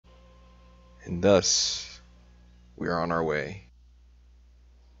And thus, we are on our way.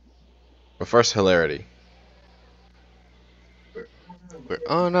 But first, hilarity. We're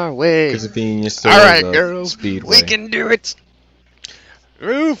on our way. Convenience stores, Alright, girls. Speedway. We can do it.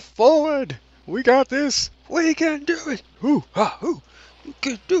 Move forward. We got this. We can do it. Who? Who? We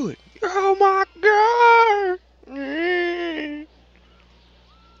can do it. Oh my god.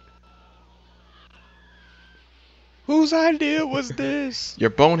 Whose idea was this?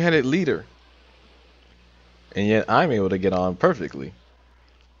 Your boneheaded leader. And yet I'm able to get on perfectly.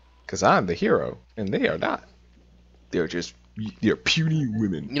 Because I'm the hero, and they are not. They're puny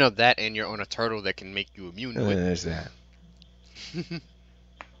women. You know that, and you're on a turtle that can make you immune to it. There's that. I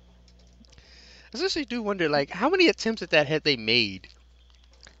especially do wonder, like, how many attempts at that had they made?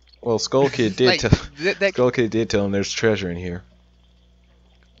 Well, Skull Kid did like, Skull Kid did tell him there's treasure in here.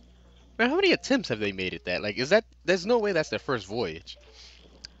 Man, how many attempts have they made at that? Like, there's no way that's their first voyage.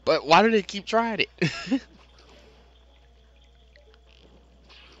 But why do they keep trying it?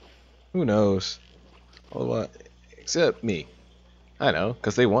 Who knows? Well, what? Except me. I know,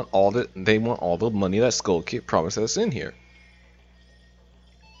 because they want all the money that Skull Kid promised us in here.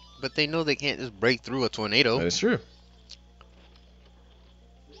 But they know they can't just break through a tornado. That is true.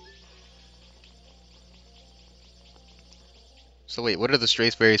 So wait, what are the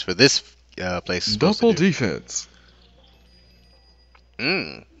Strafe Fairies for this place supposed Double to do? defense.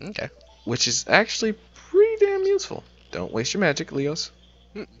 Okay. Which is actually pretty damn useful. Don't waste your magic, Leos.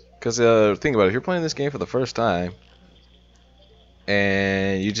 Because think about it, if you're playing this game for the first time,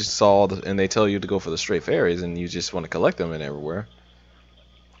 and you just saw and they tell you to go for the Strafe Fairies, and you just want to collect them in everywhere,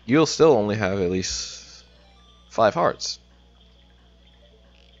 you'll still only have at least 5 hearts.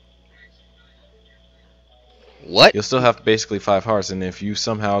 What? You'll still have basically 5 hearts, and if you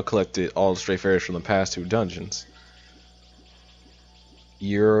somehow collected all the Strafe Fairies from the past 2 dungeons,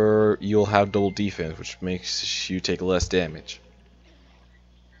 you'll have double defense, which makes you take less damage.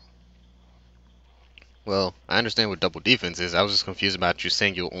 Well, I understand what double defense is. I was just confused about you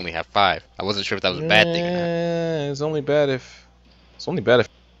saying you'll only have 5. I wasn't sure if that was a bad thing or not. It's only bad if.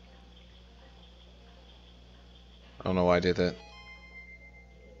 I don't know why I did that.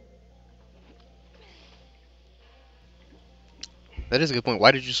 That is a good point.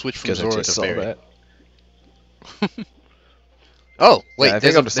 Why did you switch from Zora to Fairy? That. Oh, wait. Yeah, I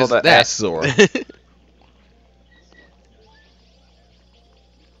think I just saw that ass Zora.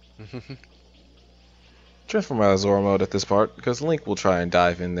 Transform out of Zora mode at this part, because Link will try and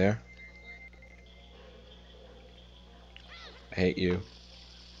dive in there. I hate you.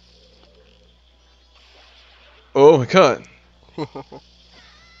 Oh my god!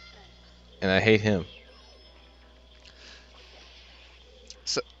 And I hate him.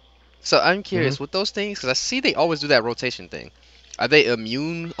 So I'm curious with those things, because I see they always do that rotation thing. Are they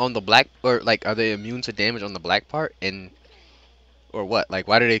immune on the black, or like are they immune to damage on the black part, or what? Like,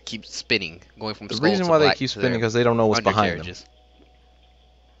 why do they keep spinning, going from The skull reason to why black they keep to spinning their because they don't know what's behind them. undercarriages?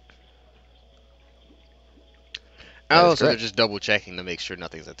 Oh, so they're just double checking to make sure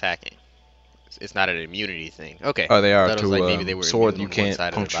nothing's attacking. It's not an immunity thing. Okay. Oh, they are Thought it to was like maybe they were sword. immune You on one can't side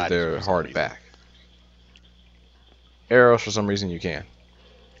of puncture bodies their for some heart reason. back. Arrows, for some reason, you can.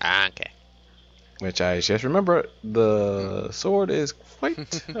 Ah, okay. Which I just remember, the sword is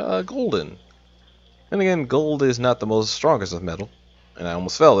quite golden. And again, gold is not the most strongest of metal. And I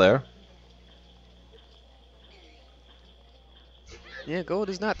almost fell there. Yeah, gold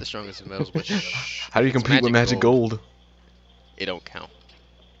is not the strongest of metals, but How do you compete with magic gold? It don't count.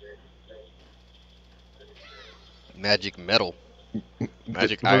 Magic metal.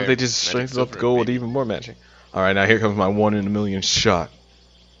 Magic What iron. if they just magic strengthen up silver, gold maybe. even more magic? Alright, now here comes my 1 in a million shot.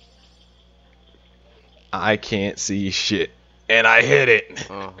 I can't see shit. And I hit it!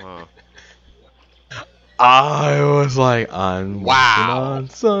 I was like, I'm walking on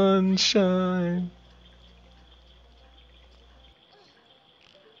sunshine.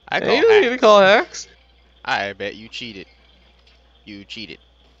 I Hey, call you don't need to call hacks. I bet you cheated. You cheated.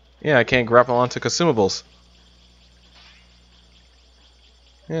 Yeah, I can't grapple onto consumables.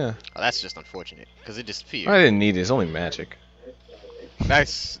 Yeah. Oh, that's just unfortunate, because it disappeared. I didn't need it, it's only magic.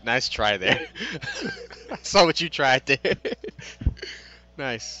 Nice try there. I saw what you tried there.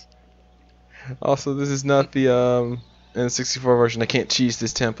 Nice. Also, this is not the N64 version. I can't cheese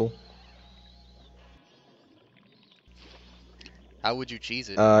this temple. How would you cheese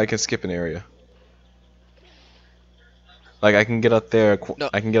it? I can skip an area. Like I can get up there. No.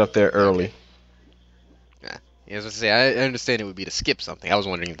 I can get up there early. Okay. Yeah, as I say, I understand it would be to skip something. I was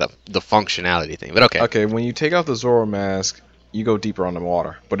wondering the functionality thing, but okay. Okay, when you take out the Zora mask, you go deeper on the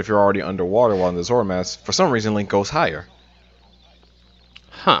water. But if you're already underwater while in the Zora mask, for some reason Link goes higher.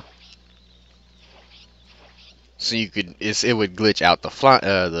 Huh. So you could, it would glitch out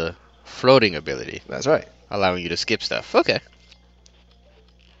the floating ability, That's right. allowing you to skip stuff. Okay.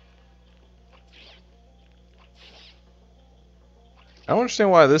 I don't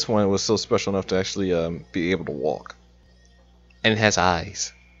understand why this one was so special enough to actually be able to walk. And it has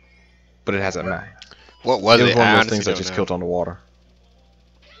eyes, but it has a mouth. What was It it? was one I of those honestly things I don't just know. killed on the water.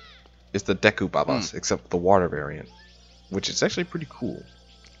 It's the Deku Babas, except the water variant, which is actually pretty cool.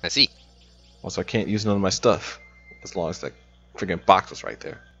 I see. Also, I can't use none of my stuff as long as that freaking box was right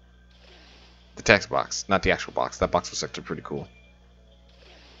there. The text box, not the actual box. That box was actually pretty cool.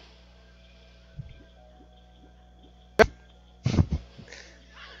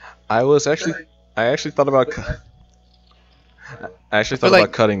 I actually thought about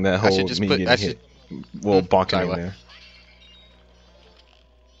like cutting that I whole should just me put- getting I hit. Well, bonking Sorry, in what? there.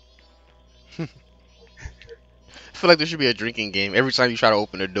 I feel like there should be a drinking game. Every time you try to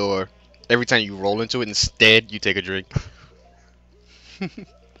open a door, every time you roll into it, instead you take a drink.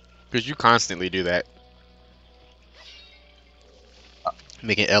 Because you constantly do that.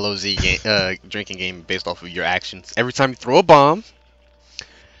 Make an LOZ game, drinking game based off of your actions. Every time you throw a bomb,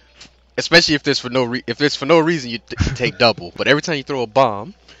 especially if there's for no reason, you take double. But every time you throw a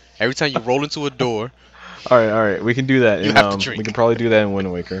bomb, every time you roll into a door, All right, we can do that. You in, have to drink. We can probably do that in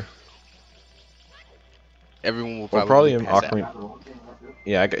Wind Waker. everyone will Or probably, probably in pass out. Ocarina.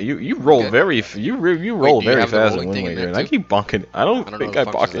 Yeah, you roll Okay. you roll do you very have the fast in rolling Wind thing in Waker, there and I too? keep bonking. I don't know think the I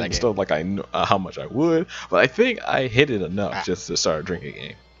functions of bonk that and game. stuff like I know how much I would, but I think I hit it enough Ah. just to start a drinking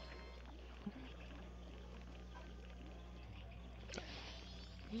game.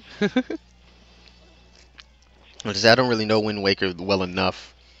 I don't really know Wind Waker well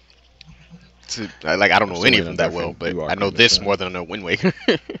enough to I don't know Still any waiting of them on that Dark well, Fang. but You are I know correct, this huh? more than I know Wind Waker.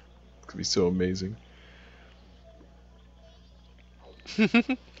 It could be so amazing.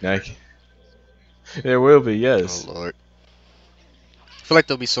 Like, there will be, yes. Oh lord. I feel like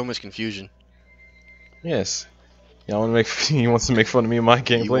there'll be so much confusion. Yes. Y'all want to make? He wants to make fun of me and my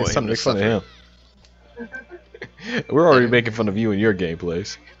gameplay. want It's time him to to make fun of him. We're already Yeah. making fun of you and your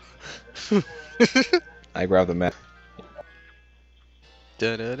gameplays. I grab the map.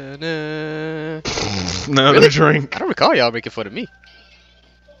 Da-da-da-da. Another Really? drink. I don't recall y'all making fun of me.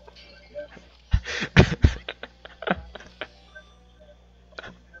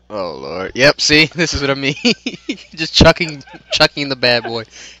 Oh lord. Yep, see? This is what I mean. Just chucking the bad boy.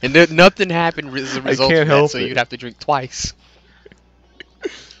 And then nothing happened as a result can't of that, help so it. you'd have to drink twice.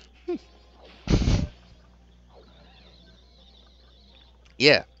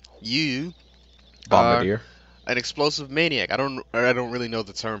 Yeah. You Bombardier. an explosive maniac. I don't really know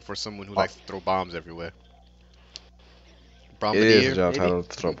the term for someone who likes to throw bombs everywhere. It is a Bombardier, job maybe? title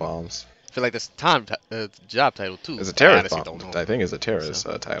to throw bombs. I feel like that's job title too. It's a I terrorist honestly don't bomb. know. I think it's a terrorist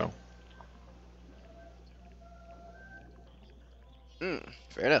So. title.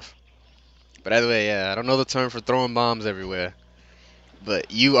 Fair enough. But either way, yeah, I don't know the term for throwing bombs everywhere.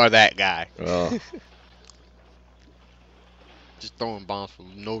 But you are that guy. Well, Just throwing bombs for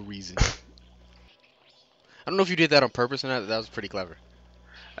no reason. I don't know if you did that on purpose or not. That was pretty clever.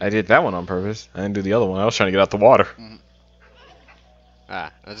 I did that one on purpose. I didn't do the other one. I was trying to get out the water. I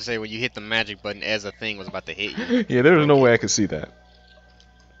was just saying when you hit the magic button as a thing was about to hit you. Yeah, there was no way I could see that.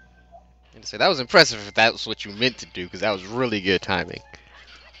 And say that was impressive if that was what you meant to do, because that was really good timing.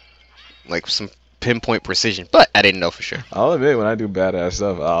 Like some pinpoint precision, but I didn't know for sure. I'll admit, when I do badass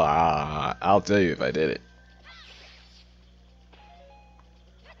stuff, I'll tell you if I did it.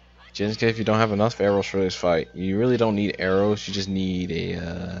 Just if you don't have enough arrows for this fight, you really don't need arrows. You just need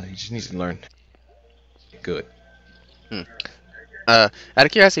to learn. Good. Out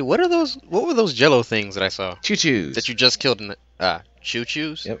of curiosity, what were those Jello things that I saw Choo-choos. that you just killed in the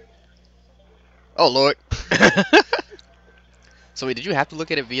choo-choos? Yep. Oh lord. So wait, did you have to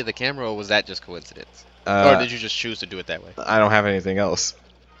look at it via the camera, or was that just coincidence? Or did you just choose to do it that way? I don't have anything else.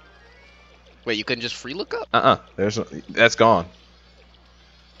 Wait, you couldn't just free look up? That's gone.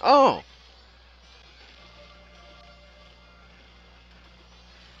 Oh.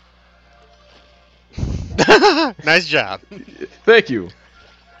 Nice job. Thank you.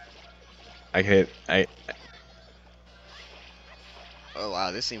 Oh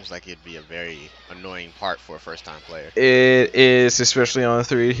wow, this seems like it'd be a very annoying part for a first-time player. It is, especially on a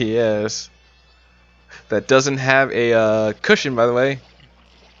 3DS. That doesn't have a cushion, by the way.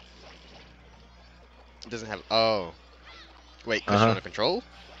 It doesn't have. Oh. Wait, cushion on the control?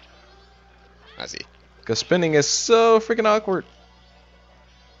 I see. Because spinning is so freaking awkward.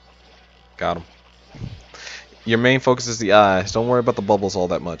 Got him. Your main focus is the eyes. Don't worry about the bubbles all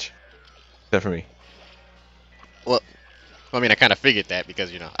that much. Except for me. Well, I mean, I kind of figured that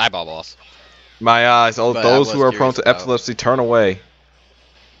because, eyeball balls. My eyes. Oh, But I those was who are prone curious to about epilepsy, turn away.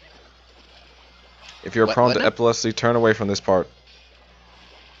 If you're prone what to now? epilepsy, turn away from this part.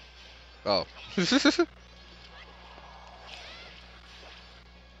 Oh.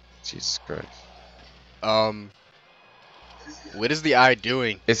 Jesus Christ. What is the eye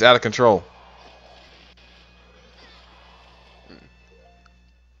doing? It's out of control.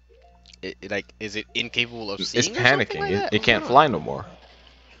 Like, is it incapable of It's seeing or something panicking. like It, that? it What's can't going fly no more.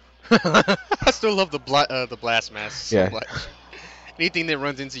 on? I still love the blast mask so Yeah. much. Anything that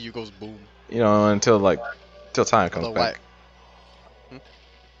runs into you goes boom. You know, until time comes Although back. Hmm?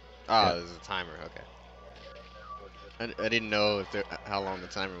 Ah, Yeah. there's a timer. Okay. I didn't know if how long the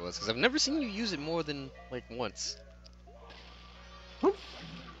timer was because I've never seen you use it more than like once.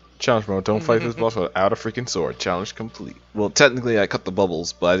 Challenge mode. Don't fight this boss without a freaking sword. Challenge complete. Well, technically, I cut the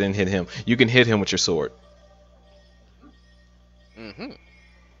bubbles, but I didn't hit him. You can hit him with your sword. Mm-hmm.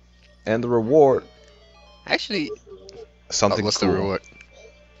 And the reward. Actually, Something what's cool. the reward?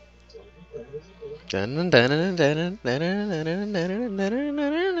 And the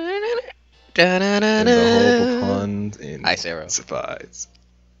hope of puns in Ice arrow. surprise.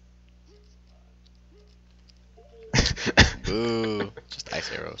 Boo. Just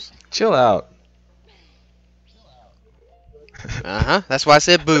ice arrows. Chill out. Uh-huh. That's why I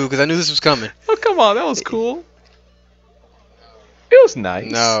said boo, because I knew this was coming. Oh, come on. That was cool. It was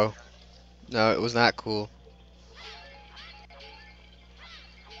nice. No. No, it was not cool.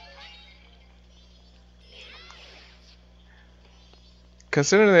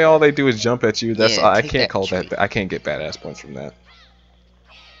 Considering all they do is jump at you, that's Yeah, I take can't that call tree. that. I can't get badass points from that.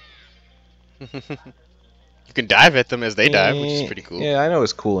 You can dive at them as they dive, which is pretty cool. Yeah, I know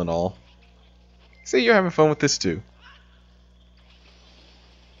it's cool and all. See, you're having fun with this too.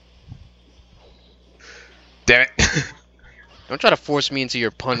 Damn it. Don't try to force me into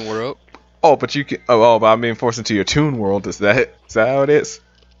your pun world. Oh, but you can. Oh, but I'm being forced into your toon world. Is that how it is?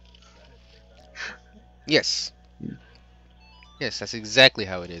 Yes. Yes, that's exactly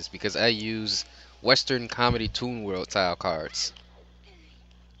how it is, because I use Western Comedy Toon World style cards.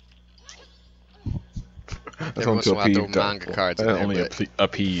 That's Every only once to in a while I throw appease manga Dark. cards in That there, only but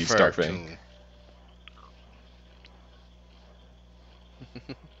appease for Dark a Fang. toon.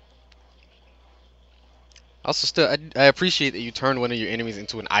 Also, still, I appreciate that you turned one of your enemies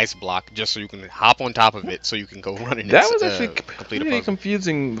into an ice block just so you can hop on top of it so you can go run and That was actually complete a really puzzle.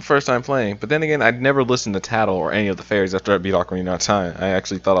 confusing the first time playing. But then again, I'd never listened to Tatl or any of the fairies after I beat Ocarina of Time. I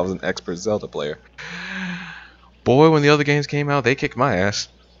actually thought I was an expert Zelda player. Boy, when the other games came out, they kicked my ass.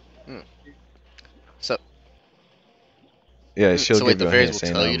 So, Yeah, she'll so wait, give the you a fairies hint will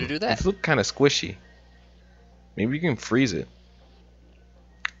saying, tell you to do that? It look kind of squishy. Maybe you can freeze it.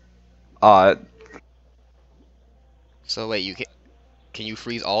 So wait, can you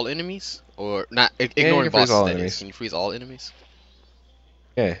freeze all enemies or not? you Ignoring can freeze bosses, all that enemies. is. Can you freeze all enemies?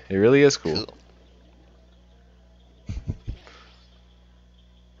 Yeah, it really is cool. Cool.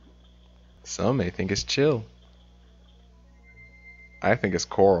 Some may think it's chill. I think it's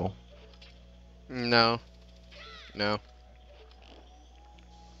coral. No. No.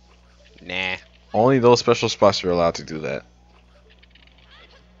 Nah. Only those special spots are allowed to do that.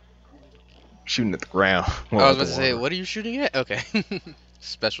 Shooting at the ground. I was about to say, what are you shooting at? Okay.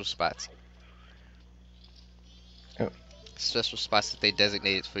 Special spots. Yep. Special spots that they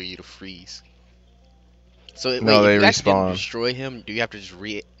designated for you to freeze. So wait, No, if they you actually respawn. destroy him, do you have to just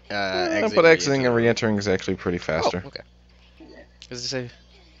exit? But and exiting and re-enter? re-entering is actually pretty faster. Oh, okay. Does it say?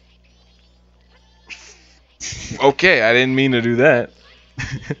 Okay, I didn't mean to do that.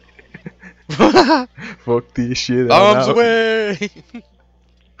 Fuck this shit out. Arms away!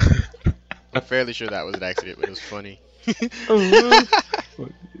 I'm fairly sure that was an accident, but it was funny.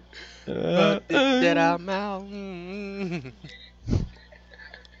 But that I'm out.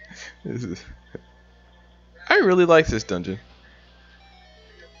 I really like this dungeon.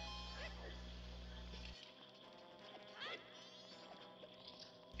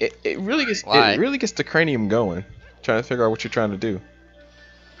 It really gets Why? it really gets the cranium going. Trying to figure out what you're trying to do.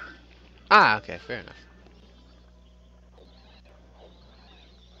 Ah, okay, fair enough.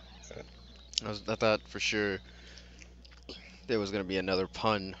 I thought for sure there was gonna be another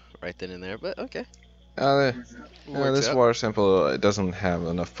pun right then and there, but okay. This out. water sample doesn't have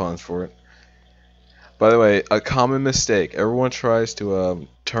enough puns for it. By the way, a common mistake. Everyone tries to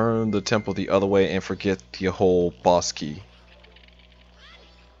turn the temple the other way and forget the whole boss key.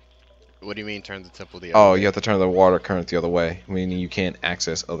 What do you mean turn the temple the other Oh, way? you have to turn the water current the other way, meaning you can't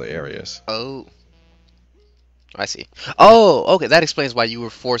access other areas. Oh. I see. Oh, okay, that explains why you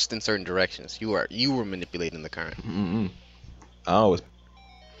were forced in certain directions. You were manipulating the current. I always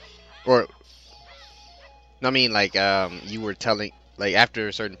Or No, I mean, like, you were telling, like, after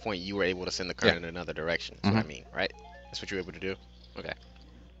a certain point, you were able to send the Yeah. current in another direction. That's what I mean, right? That's what you were able to do? Okay.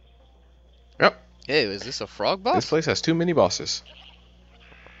 Yep. Hey, is this a frog This boss? place has too many bosses.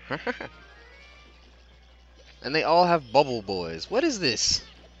 And they all have bubble boys. What is this?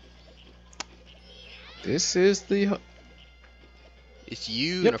 This is the... It's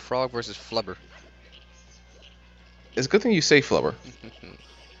you and Yep. a frog versus Flubber. It's a good thing you say Flubber.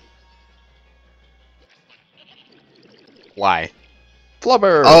 Why?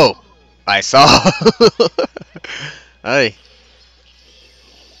 Flubber! Oh! I saw! Hey.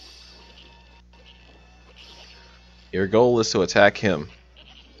 Your goal is to attack him.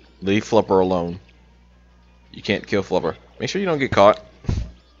 Leave Flubber alone. You can't kill Flubber. Make sure you don't get caught.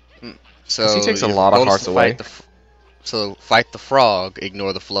 So he takes a your lot of goal is hearts to away. So fight the frog,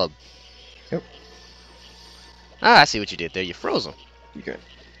 ignore the flub. Yep. Ah, I see what you did there. You froze him. Okay.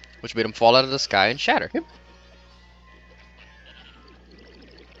 Which made him fall out of the sky and shatter. Yep.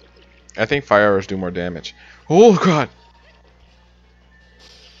 I think fire arrows do more damage. Oh god!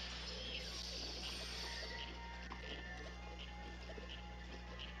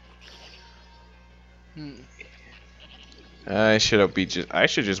 I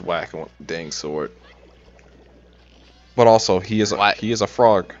should just whack him with the dang sword. But also, he is a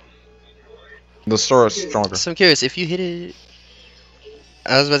frog. The sword is stronger. So I'm curious, if you hit it...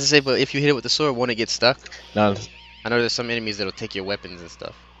 I was about to say, but if you hit it with the sword, won't it get stuck? Now, I know there's some enemies that'll take your weapons and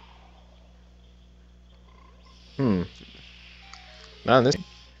stuff. Not in this.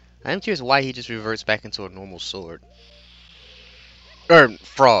 I am curious why he just reverts back into a normal sword. Or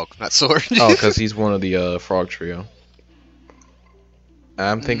frog, not sword. Oh, because he's one of the frog trio.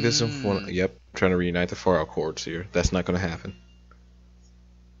 I'm thinking this is one. Yep, trying to reunite the far out chords here. That's not going to happen.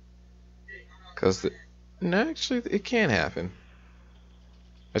 Because no, actually, it can happen.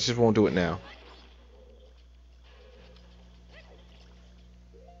 I just won't do it now.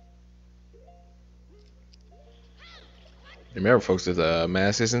 Remember, folks, if the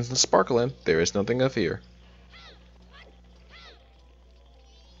mask isn't sparkling, there is nothing of fear.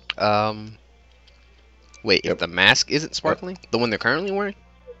 Wait, Yep. if the mask isn't sparkling? The one they're currently wearing?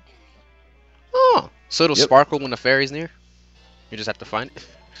 Oh, so it'll Yep. sparkle when the fairy's near? You just have to find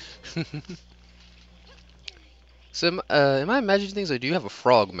it? So, am I imagining things, or do you have a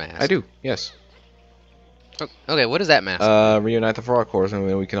frog mask? I do, yes. Okay, what is that mask? Reunite the frog chords, and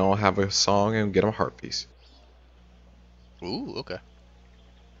then we can all have a song and get them a heart piece. Ooh, okay.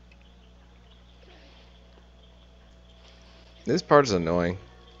 This part is annoying.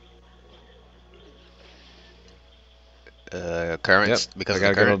 Currents, Yep, because I of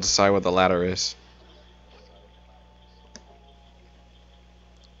gotta the go current? decide what the ladder is.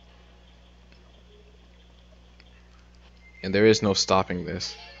 And there is no stopping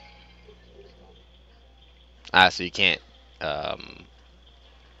this. Ah, so you can't, find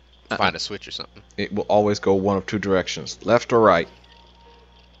a switch or something. It will always go one of two directions, left or right.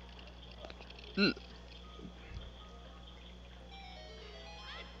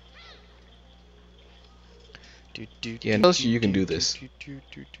 Yeah, tell us you can do this.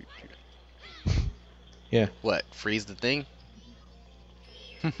 Yeah. What? Freeze the thing?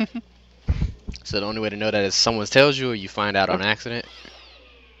 So the only way to know that is someone tells you, or you find out on accident?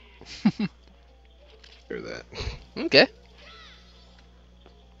 Hear that. Okay.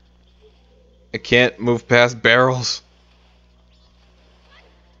 I can't move past barrels.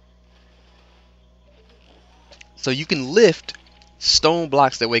 So you can lift stone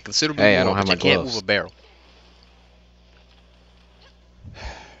blocks that weigh considerably Hey, I more, don't have but my you can't gloves. move a barrel.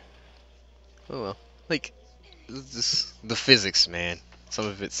 Oh well. Like, this, the physics, man. Some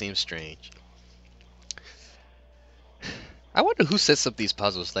of it seems strange. I wonder who sets up these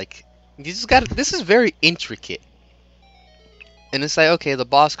puzzles. Like, you just got this is very intricate. And it's like, okay, the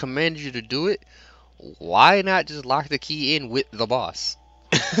boss commanded you to do it. Why not just lock the key in with the boss?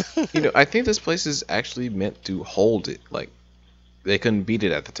 You know, I think this place is actually meant to hold it. Like, they couldn't beat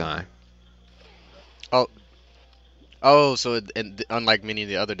it at the time. Oh, so unlike many of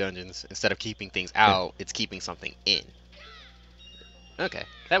the other dungeons, instead of keeping things out, it's keeping something in. Okay,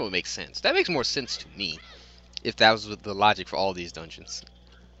 that would make sense. That makes more sense to me, if that was the logic for all these dungeons.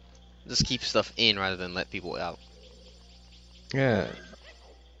 Just keep stuff in rather than let people out. Yeah.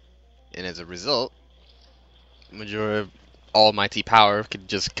 And as a result, Majora almighty power could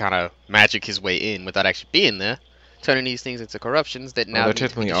just kind of magic his way in without actually being there, turning these things into corruptions that now need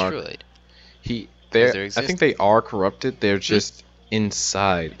to be destroyed. I think they are corrupted. They're just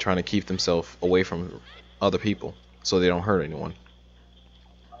inside, trying to keep themselves away from other people, so they don't hurt anyone.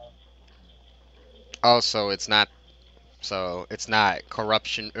 Oh, so it's not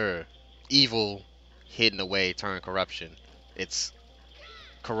corruption or evil hidden away turned corruption. It's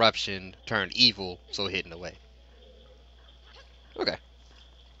corruption turned evil, so hidden away. Okay.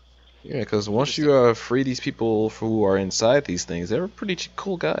 Yeah, because once Interesting. you free these people who are inside these things, they're pretty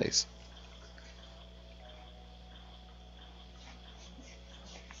cool guys.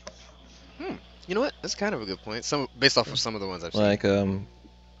 You know what? That's kind of a good point. Some based off of some of the ones I've seen. Like,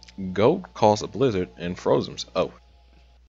 Goat caused a blizzard and froze him. Oh,